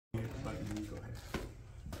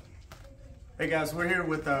Hey guys, we're here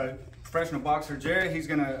with professional boxer Jerry. He's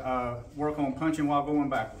gonna work on punching while going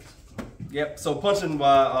backwards. Yep, so punching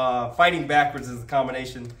while fighting backwards is a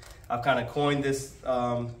combination. I've kind of coined this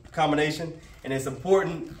combination, and it's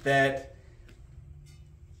important that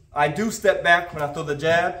I do step back when I throw the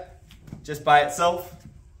jab just by itself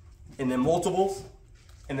and then multiples.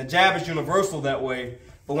 And the jab is universal that way,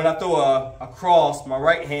 but when I throw a cross, my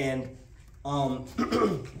right hand,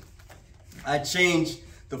 I change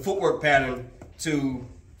the footwork pattern to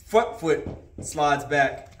front foot slides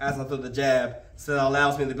back as I throw the jab, so that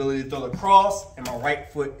allows me the ability to throw the cross and my right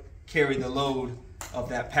foot carry the load of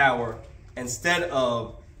that power, instead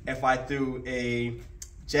of if I threw a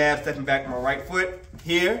jab stepping back my right foot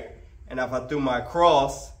here, and if I threw my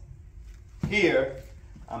cross here,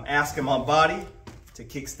 I'm asking my body to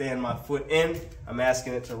kickstand my foot in, I'm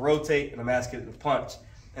asking it to rotate, and I'm asking it to punch.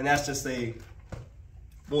 And that's just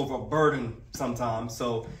more of a burden sometimes.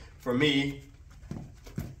 So for me,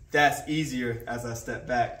 that's easier as I step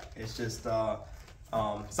back. It's just,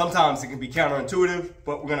 sometimes it can be counterintuitive,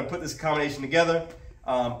 but we're gonna put this combination together.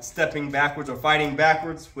 Stepping backwards or fighting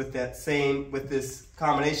backwards with this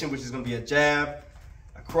combination, which is gonna be a jab,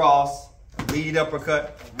 a cross, a lead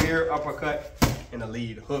uppercut, a rear uppercut, and a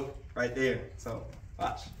lead hook right there. So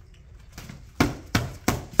watch.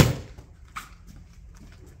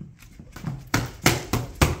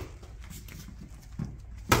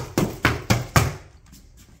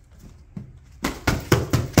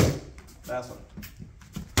 Last one.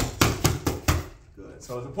 Good.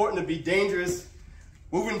 So it's important to be dangerous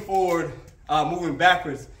moving forward, moving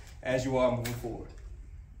backwards as you are moving forward.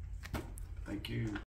 Thank you.